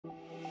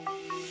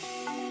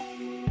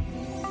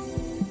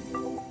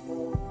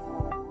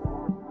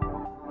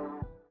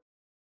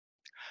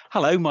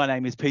Hello, my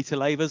name is Peter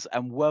Lavers,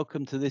 and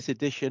welcome to this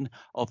edition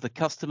of the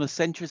Customer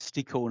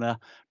Centricity Corner,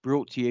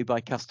 brought to you by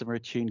Customer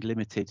Attuned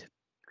Limited.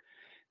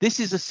 This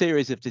is a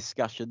series of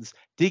discussions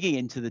digging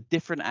into the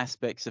different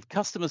aspects of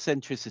customer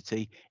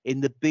centricity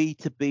in the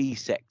B2B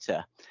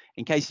sector.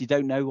 In case you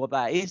don't know what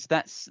that is,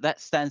 that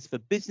stands for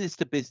business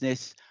to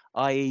business,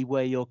 i.e.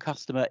 where your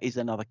customer is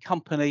another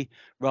company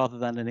rather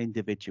than an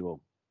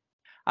individual.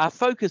 Our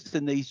focus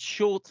in these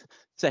short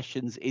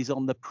sessions is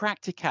on the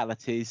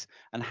practicalities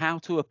and how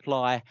to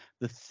apply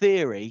the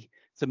theory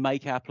to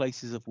make our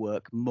places of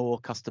work more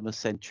customer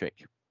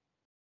centric.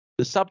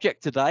 The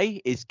subject today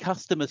is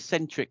Customer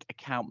Centric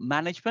Account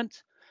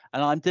Management,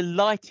 and I'm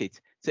delighted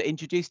to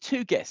introduce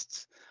two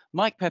guests,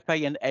 Mike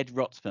Pepe and Ed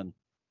Rottmann.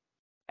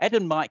 Ed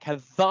and Mike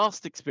have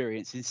vast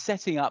experience in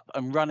setting up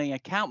and running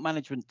account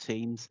management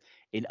teams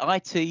in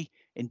IT,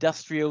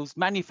 industrials,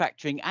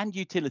 manufacturing and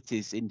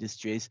utilities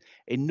industries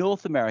in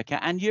North America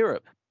and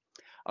Europe.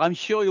 I'm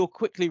sure you'll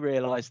quickly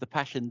realise the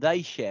passion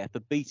they share for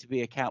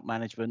B2B account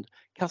management,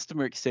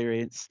 customer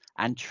experience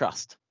and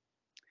trust.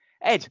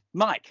 Ed,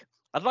 Mike,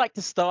 I'd like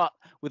to start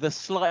with a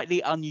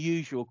slightly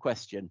unusual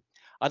question.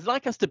 I'd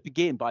like us to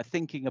begin by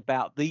thinking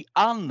about the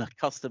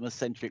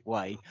un-customer-centric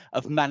way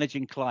of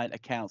managing client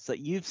accounts that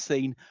you've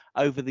seen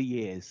over the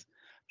years.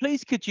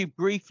 Please, could you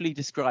briefly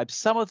describe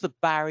some of the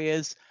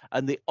barriers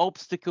and the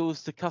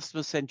obstacles to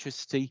customer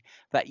centricity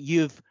that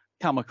you've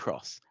come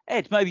across?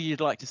 Ed, maybe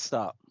you'd like to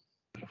start.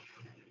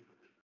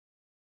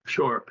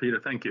 Sure, Peter,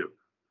 thank you.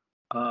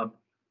 I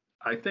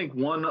think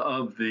one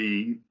of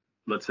the,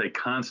 let's say,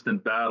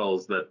 constant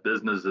battles that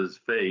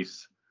businesses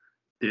face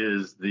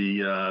is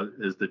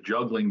the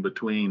juggling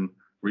between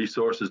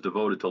resources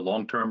devoted to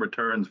long-term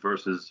returns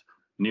versus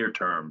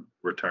near-term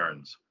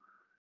returns.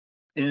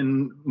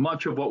 In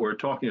much of what we're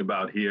talking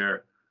about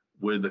here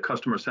with the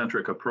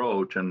customer-centric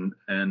approach and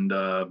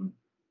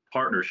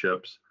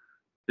partnerships,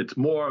 it's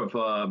more of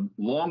a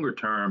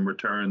longer-term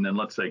return than,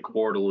 let's say,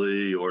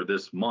 quarterly or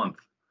this month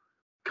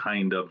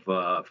kind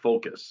of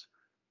focus.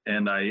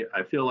 And I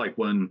feel like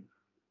when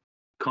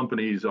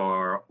companies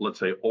are, let's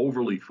say,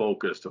 overly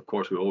focused, of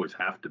course, we always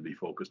have to be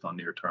focused on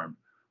near-term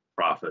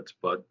profits,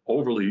 but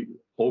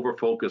over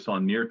focus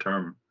on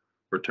near-term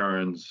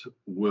returns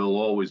will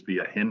always be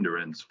a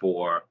hindrance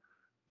for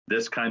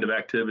this kind of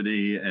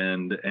activity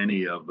and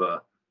any of,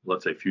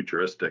 let's say,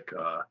 futuristic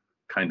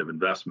kind of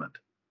investment.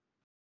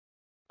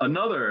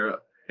 Another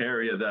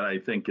area that I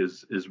think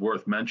is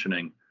worth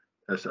mentioning,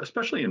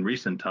 especially in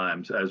recent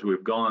times, as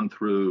we've gone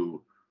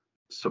through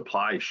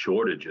supply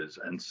shortages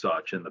and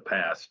such in the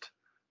past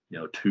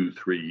 2-3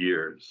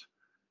 years.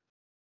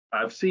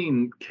 I've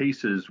seen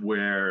cases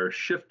where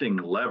shifting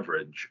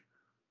leverage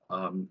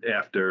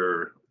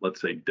after, let's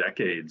say,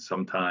 decades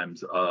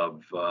sometimes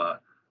of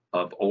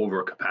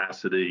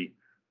overcapacity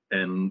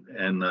and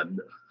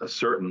a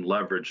certain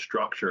leverage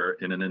structure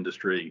in an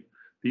industry,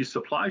 these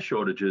supply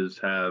shortages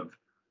have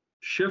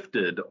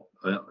shifted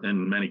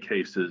in many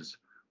cases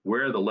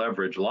where the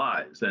leverage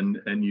lies.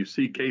 And you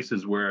see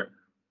cases where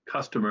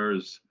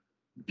customers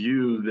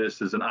view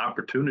this as an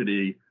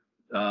opportunity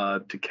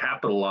to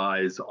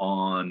capitalize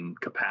on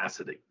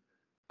capacity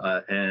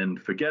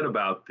and forget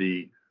about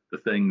the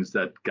things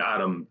that got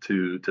them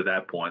to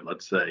that point,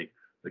 let's say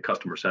the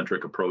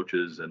customer-centric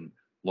approaches and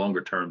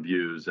longer-term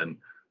views, and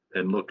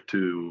look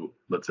to,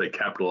 let's say,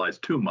 capitalize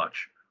too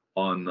much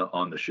on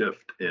the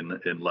shift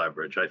in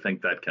leverage. I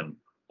think that can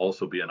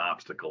also be an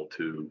obstacle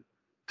to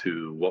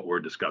what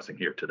we're discussing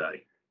here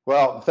today.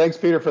 Well, thanks,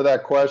 Peter, for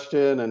that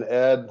question. And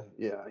Ed,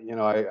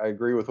 I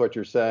agree with what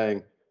you're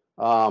saying.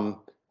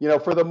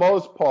 For the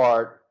most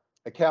part,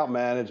 account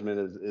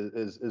management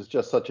is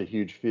just such a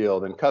huge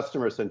field, and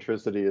customer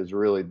centricity is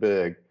really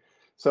big.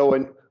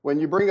 So when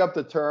you bring up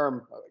the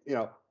term,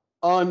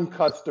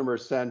 uncustomer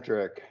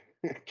centric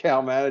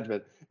account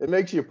management, it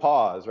makes you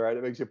pause, right?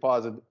 It makes you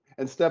pause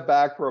and step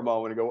back for a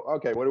moment and go,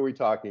 okay, what are we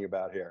talking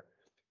about here?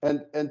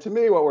 And to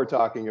me, what we're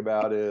talking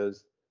about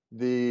is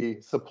the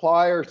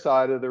supplier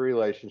side of the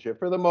relationship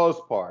for the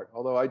most part,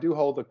 although I do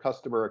hold the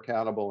customer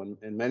accountable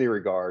in many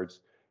regards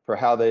for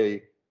how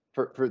they,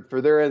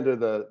 for their end of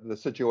the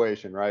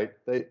situation, right?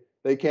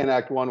 They can't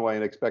act one way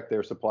and expect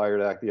their supplier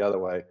to act the other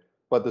way,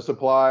 but the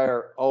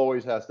supplier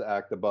always has to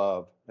act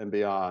above and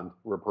beyond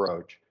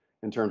reproach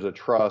in terms of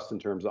trust, in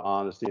terms of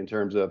honesty, in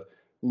terms of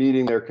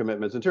meeting their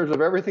commitments, in terms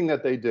of everything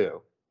that they do,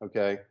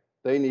 okay?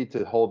 They need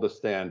to hold the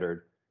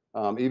standard.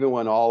 Even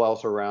when all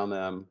else around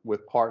them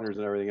with partners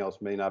and everything else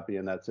may not be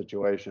in that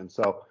situation.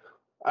 So,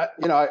 I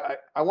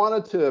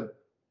wanted to,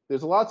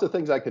 there's lots of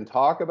things I can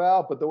talk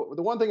about, but the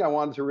one thing I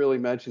wanted to really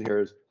mention here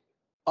is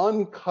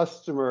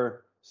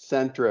uncustomer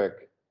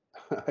centric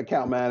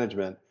account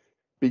management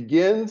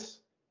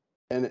begins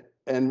and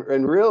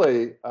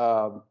really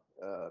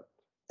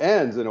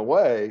ends in a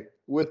way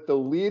with the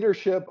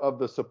leadership of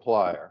the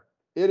supplier.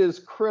 It is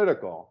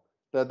critical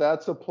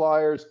that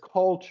supplier's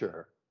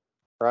culture,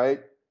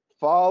 right,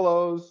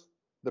 follows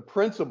the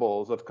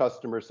principles of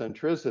customer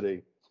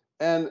centricity.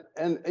 And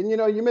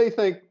you may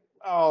think,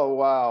 oh,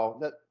 wow,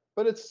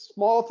 but it's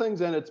small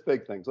things and it's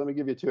big things. Let me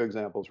give you two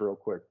examples real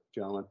quick,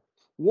 gentlemen.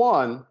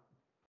 One,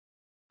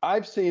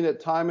 I've seen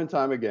it time and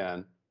time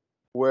again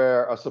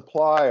where a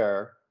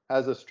supplier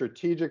has a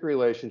strategic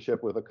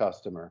relationship with a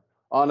customer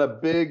on a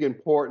big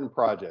important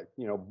project,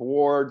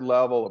 board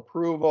level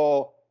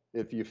approval.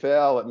 If you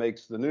fail, it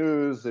makes the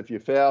news. If you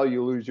fail,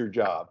 you lose your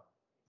job.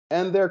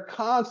 And they're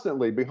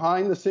constantly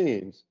behind the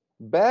scenes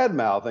bad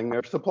mouthing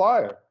their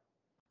supplier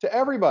to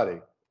everybody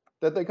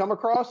that they come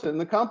across in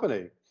the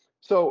company.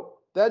 So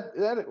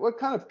that what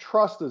kind of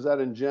trust does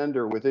that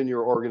engender within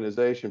your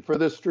organization for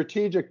this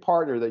strategic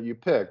partner that you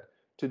picked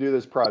to do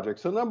this project?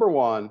 So number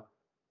one,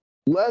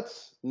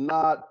 let's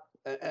not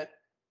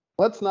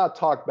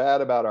talk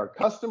bad about our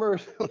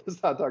customers.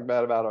 Let's not talk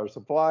bad about our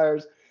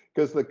suppliers,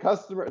 because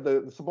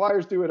the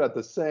suppliers do it at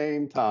the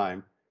same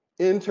time.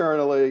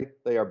 Internally,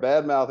 they are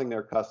bad mouthing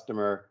their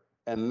customer,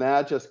 and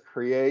that just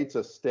creates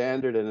a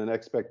standard and an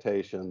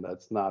expectation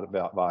that's not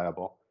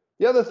viable.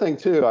 The other thing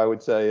too, I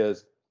would say,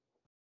 is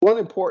one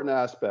important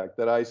aspect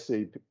that I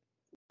see,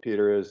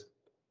 Peter, is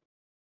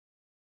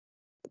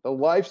the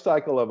life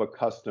cycle of a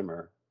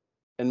customer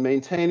and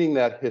maintaining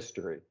that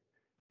history.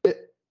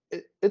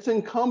 It's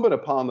incumbent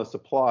upon the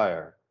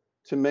supplier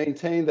to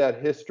maintain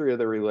that history of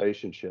the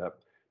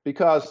relationship,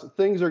 because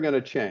things are going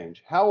to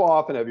change. How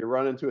often have you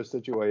run into a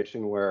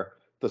situation where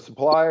the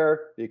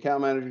supplier, the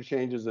account manager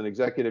changes, and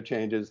executive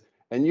changes,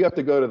 and you have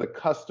to go to the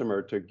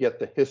customer to get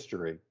the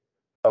history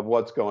of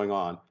what's going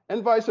on?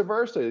 And vice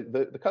versa,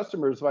 the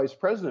customer's vice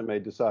president may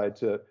decide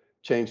to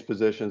change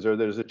positions, or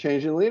there's a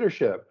change in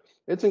leadership.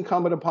 It's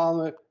incumbent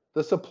upon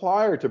the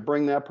supplier to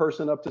bring that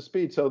person up to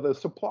speed. So the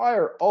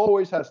supplier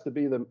always has to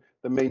be the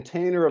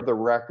maintainer of the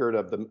record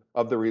of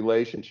the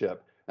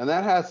relationship. And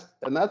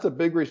that's a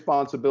big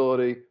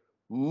responsibility.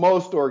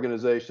 Most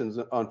organizations,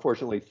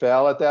 unfortunately,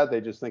 fail at that.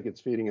 They just think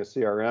it's feeding a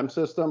CRM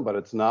system, but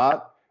it's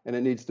not. And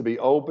it needs to be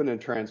open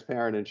and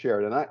transparent and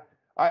shared. And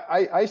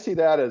I see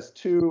that as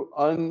two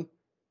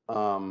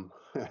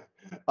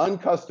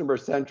uncustomer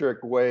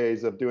centric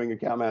ways of doing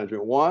account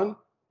management. One,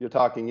 you're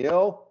talking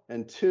ill,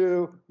 and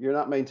two, you're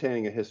not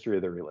maintaining a history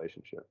of the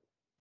relationship.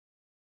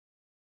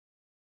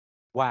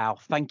 Wow,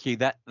 thank you.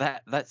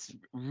 That's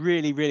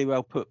really, really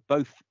well put.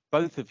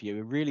 Both of you,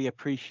 I really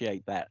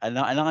appreciate that, and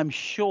I'm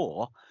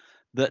sure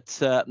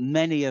that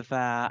many of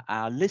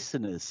our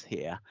listeners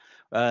here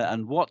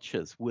and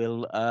watchers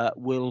will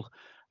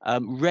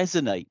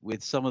resonate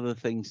with some of the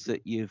things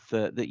that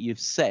you've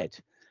said.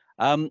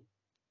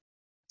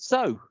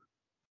 So,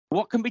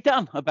 what can be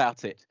done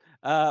about it?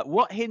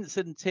 What hints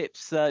and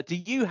tips do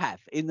you have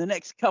in the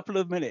next couple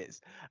of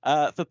minutes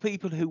for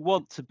people who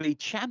want to be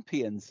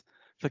champions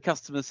for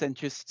customer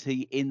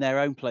centricity in their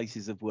own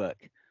places of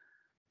work?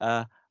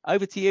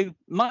 Over to you,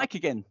 Mike,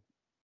 again.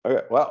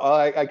 Okay. Well,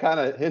 I kind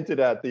of hinted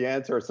at the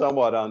answer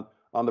somewhat on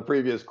the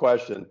previous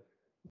question,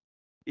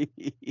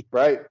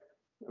 right?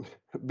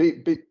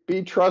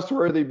 Be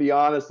trustworthy, be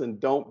honest, and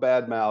don't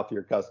badmouth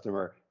your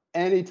customer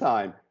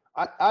anytime.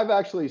 I've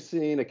actually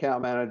seen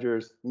account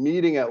managers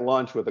meeting at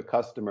lunch with a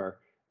customer,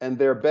 and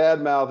they're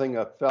bad-mouthing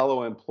a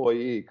fellow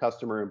employee,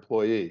 customer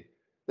employee.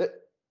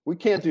 We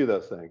can't do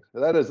those things.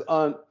 That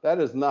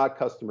is not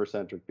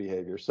customer-centric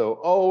behavior. So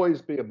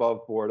always be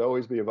above board.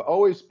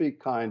 Always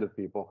speak kind of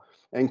people,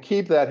 and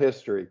keep that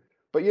history.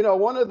 But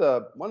one of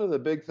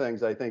the big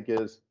things I think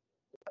is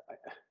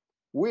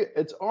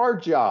it's our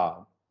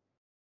job.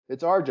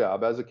 It's our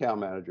job as account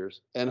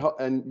managers,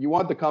 and you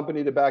want the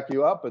company to back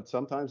you up, but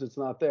sometimes it's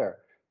not there,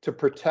 to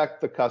protect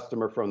the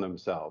customer from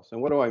themselves.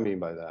 And what do I mean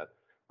by that?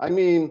 I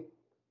mean,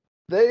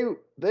 they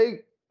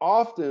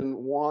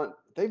often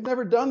they've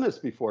never done this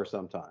before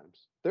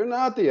sometimes. They're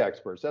not the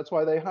experts. That's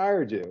why they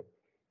hired you.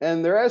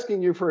 And they're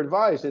asking you for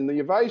advice, and the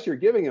advice you're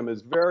giving them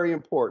is very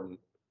important.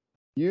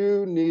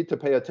 You need to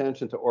pay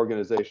attention to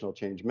organizational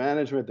change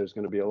management. There's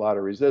going to be a lot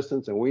of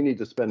resistance, and we need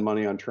to spend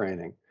money on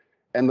training.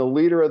 And the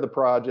leader of the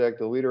project,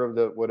 the leader of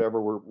the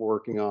whatever we're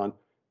working on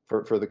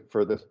for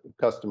the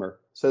customer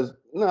says,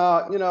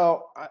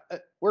 no,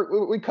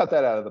 we cut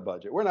that out of the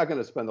budget. We're not going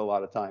to spend a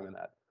lot of time in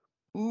that.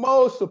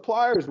 Most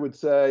suppliers would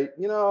say,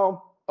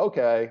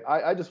 okay,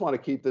 I just want to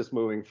keep this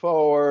moving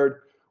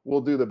forward.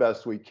 We'll do the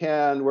best we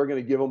can. We're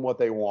going to give them what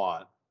they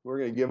want.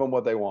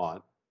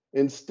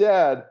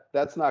 Instead,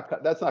 that's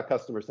not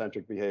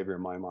customer-centric behavior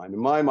in my mind. In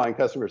my mind,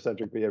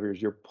 customer-centric behavior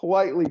is you're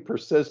politely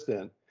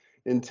persistent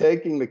in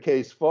taking the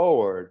case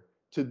forward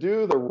to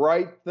do the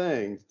right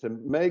things to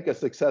make a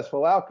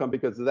successful outcome,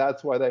 because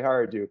that's why they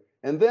hired you.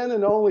 And then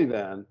and only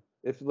then,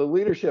 if the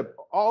leadership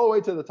all the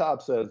way to the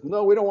top says,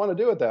 no, we don't want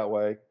to do it that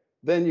way,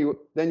 then you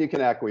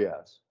can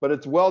acquiesce. But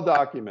it's well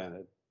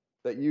documented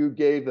that you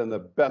gave them the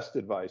best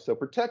advice. So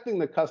protecting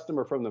the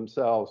customer from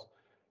themselves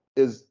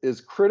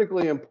is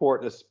critically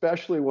important,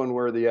 especially when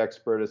we're the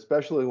expert,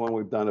 especially when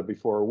we've done it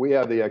before. We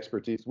have the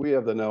expertise, we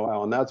have the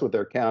know-how, and that's what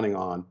they're counting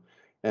on.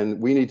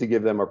 And we need to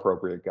give them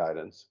appropriate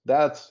guidance.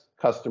 That's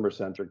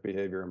customer-centric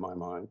behavior in my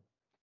mind.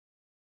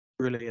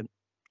 Brilliant.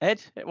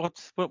 Ed,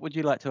 what would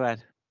you like to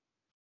add?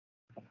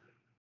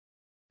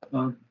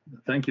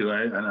 Thank you.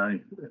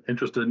 I'm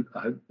interested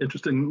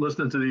in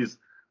listening to these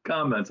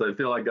comments. I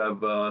feel like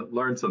I've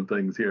learned some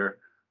things here.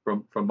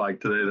 from Mike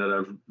today that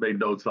I've made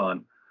notes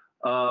on.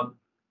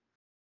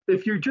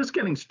 If you're just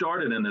getting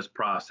started in this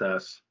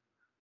process,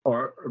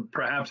 or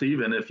perhaps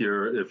even if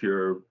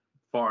you're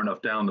far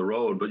enough down the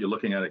road, but you're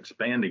looking at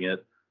expanding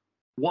it,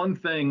 one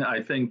thing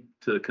I think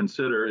to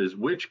consider is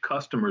which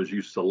customers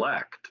you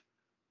select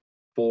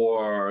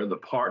for the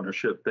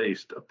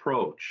partnership-based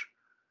approach.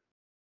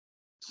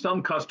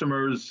 Some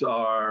customers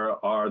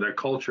their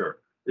culture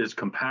is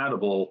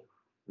compatible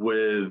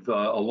with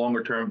a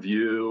longer-term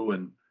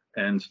view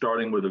and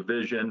starting with a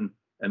vision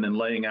and then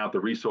laying out the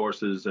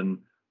resources and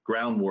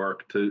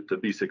groundwork to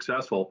be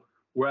successful.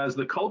 Whereas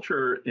the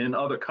culture in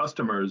other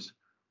customers,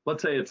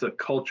 let's say it's a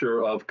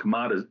culture of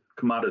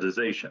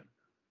commoditization,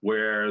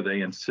 where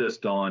they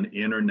insist on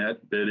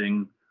internet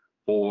bidding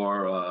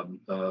for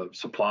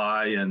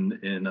supply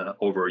in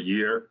over a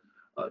year,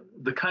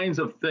 the kinds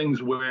of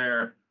things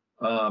where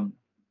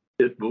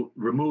it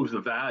removes the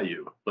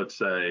value, let's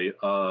say,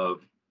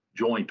 of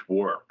joint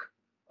work.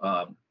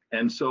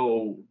 And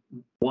so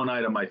one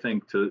item I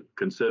think to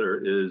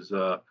consider is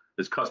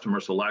customer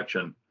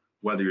selection,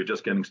 whether you're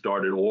just getting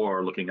started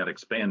or looking at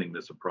expanding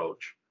this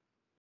approach.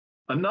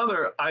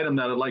 Another item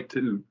that I'd like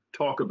to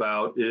talk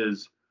about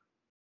is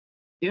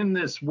in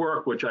this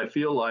work, which I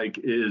feel like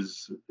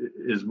is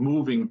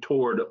moving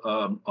toward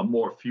a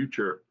more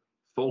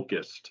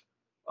future-focused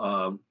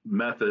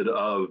method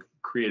of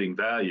creating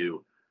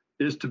value,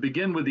 is to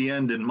begin with the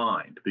end in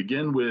mind.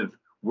 Begin with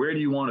where do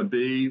you want to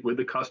be with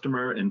the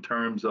customer in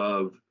terms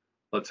of,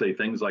 let's say,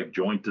 things like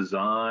joint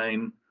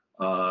design,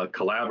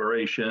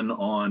 collaboration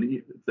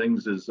on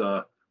things as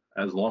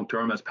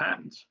long-term as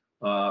patents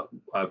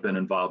I've been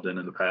involved in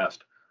the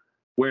past,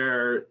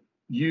 where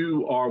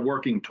you are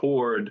working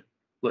toward,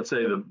 let's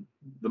say,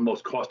 the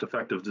most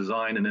cost-effective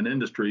design in an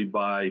industry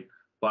by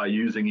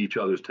using each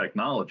other's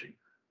technology.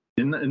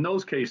 In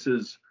those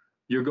cases,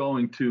 you're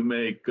going to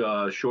make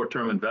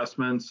short-term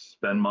investments,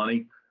 spend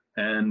money,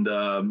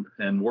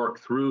 and work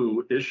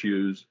through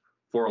issues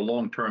for a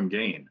long-term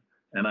gain.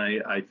 And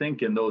I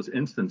think in those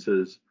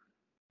instances,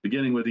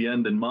 beginning with the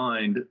end in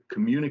mind,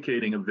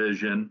 communicating a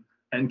vision,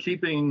 and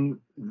keeping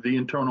the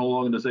internal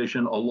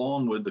organization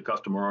along with the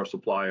customer or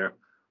supplier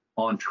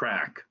on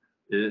track,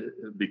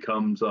 it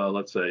becomes,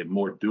 let's say,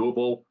 more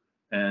doable,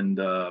 and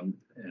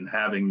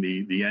having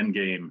the end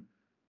game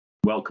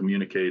well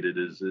communicated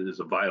is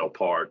a vital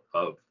part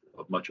of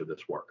much of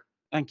this work.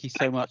 Thank you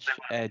so much,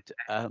 Ed.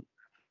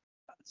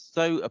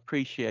 So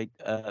appreciate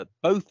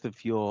both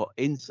of your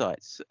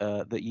insights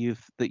that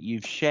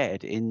you've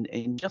shared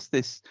in just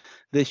this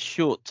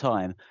short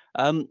time.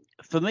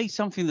 For me,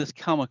 something that's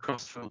come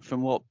across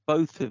from what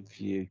both of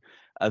you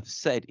have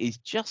said is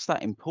just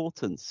that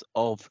importance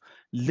of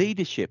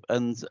leadership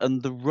and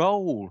the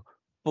role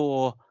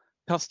for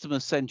customer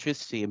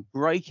centricity and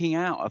breaking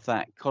out of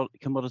that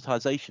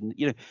commoditization.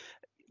 You know,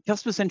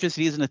 customer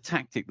centricity isn't a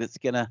tactic that's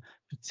going to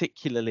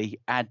particularly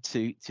add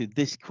to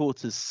this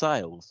quarter's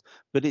sales,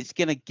 but it's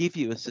going to give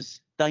you a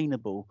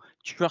sustainable,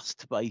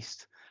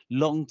 trust-based,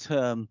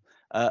 long-term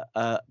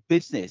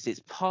business.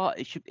 It's part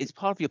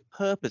of your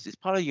purpose. It's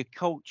part of your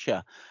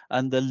culture,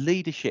 and the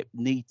leadership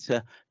need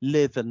to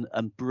live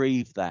and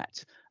breathe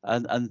that.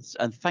 And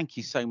thank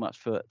you so much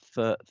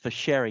for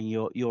sharing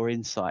your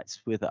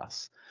insights with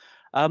us.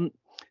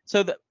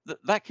 So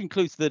that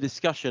concludes the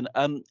discussion.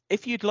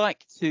 If you'd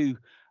like to.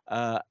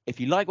 If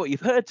you like what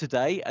you've heard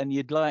today and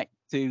you'd like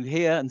to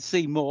hear and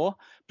see more,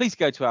 please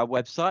go to our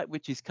website,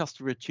 which is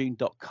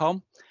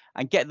customerattuned.com,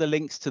 and get the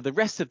links to the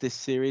rest of this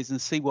series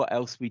and see what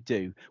else we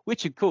do,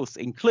 which of course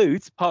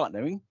includes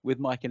partnering with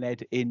Mike and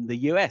Ed in the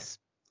US.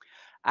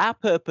 Our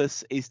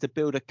purpose is to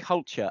build a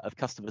culture of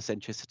customer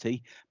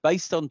centricity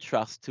based on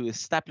trust to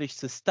establish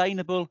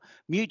sustainable,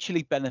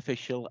 mutually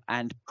beneficial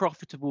and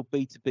profitable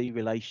B2B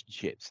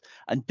relationships.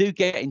 And do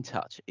get in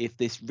touch if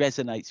this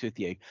resonates with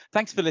you.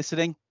 Thanks for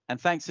listening. And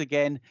thanks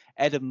again,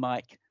 Ed and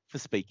Mike, for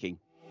speaking.